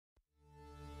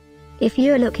If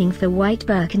you're looking for white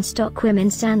Birkenstock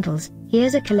women's sandals,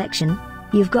 here's a collection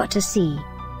you've got to see.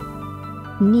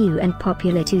 New and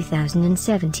popular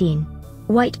 2017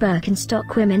 white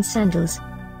Birkenstock women's sandals.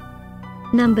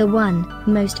 Number 1,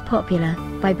 most popular,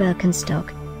 by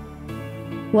Birkenstock.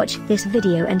 Watch this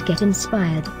video and get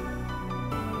inspired.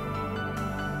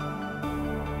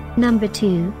 Number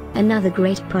 2, another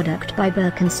great product by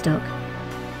Birkenstock.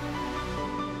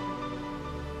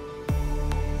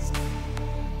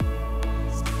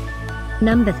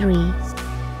 Number 3.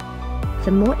 For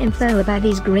more info about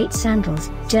these great sandals,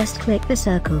 just click the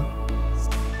circle.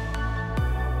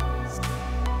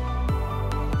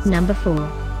 Number 4.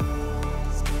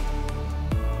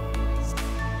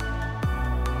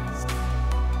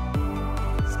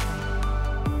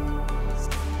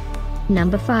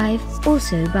 Number 5,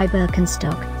 also by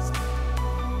Birkenstock.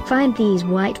 Find these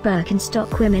white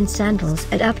Birkenstock women's sandals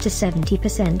at up to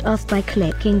 70% off by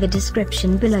clicking the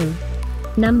description below.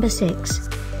 Number 6.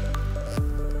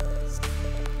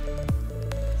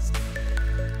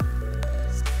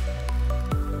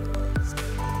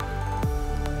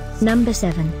 Number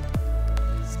 7.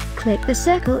 Click the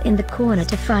circle in the corner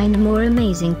to find more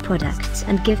amazing products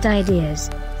and gift ideas.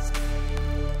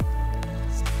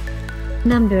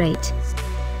 Number 8.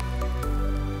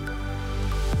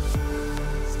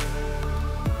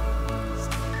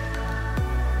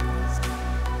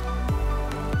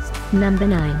 Number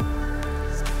 9.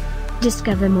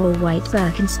 Discover more white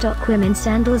Birkenstock women's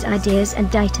sandals ideas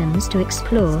and items to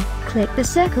explore. Click the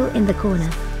circle in the corner.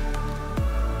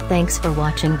 Thanks for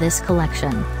watching this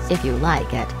collection. If you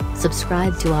like it,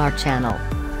 subscribe to our channel.